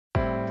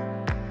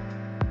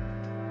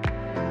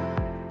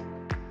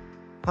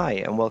Hi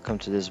and welcome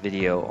to this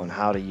video on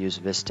how to use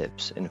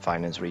Viztips in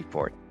Finance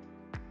Report.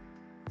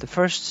 The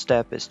first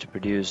step is to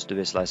produce the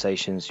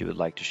visualizations you would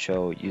like to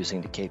show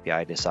using the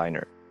KPI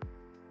designer.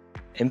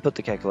 Input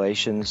the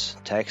calculations,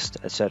 text,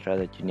 etc.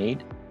 that you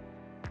need.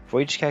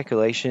 For each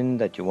calculation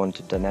that you want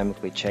to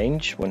dynamically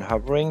change when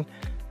hovering,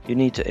 you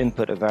need to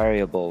input a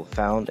variable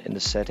found in the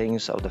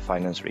settings of the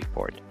Finance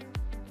Report.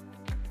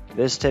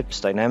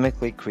 Viztips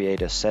dynamically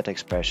create a set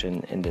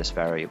expression in this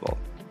variable.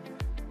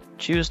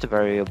 Choose the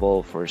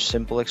variable for a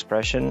simple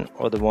expression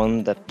or the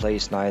one that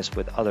plays nice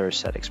with other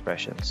set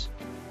expressions.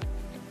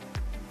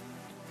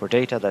 For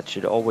data that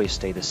should always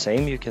stay the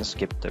same, you can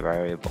skip the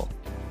variable.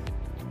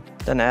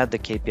 Then add the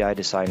KPI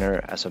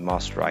designer as a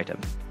master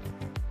item.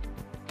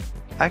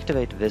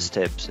 Activate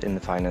Viztips in the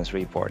Finance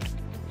Report.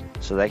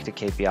 Select the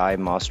KPI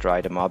master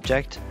item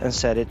object and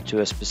set it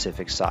to a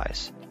specific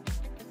size.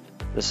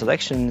 The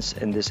selections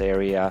in this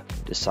area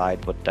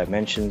decide what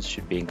dimensions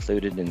should be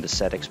included in the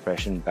set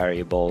expression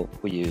variable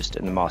we used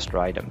in the master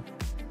item.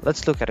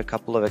 Let's look at a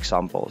couple of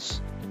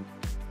examples.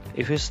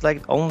 If you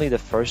select only the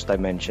first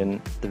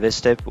dimension, the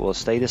Viztip will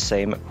stay the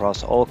same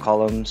across all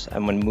columns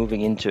and when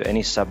moving into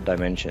any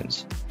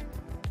sub-dimensions.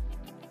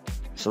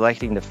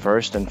 Selecting the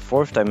first and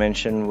fourth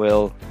dimension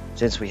will,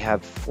 since we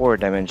have 4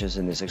 dimensions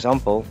in this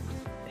example,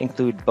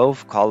 include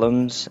both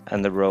columns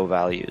and the row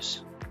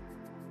values.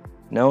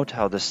 Note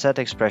how the set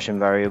expression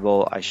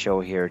variable I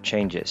show here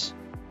changes.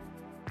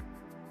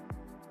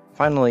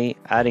 Finally,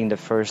 adding the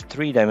first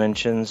 3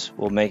 dimensions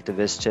will make the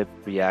Viztip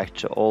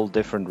react to all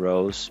different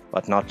rows,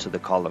 but not to the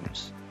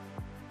columns.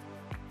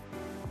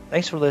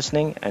 Thanks for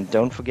listening, and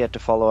don't forget to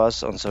follow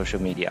us on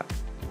social media.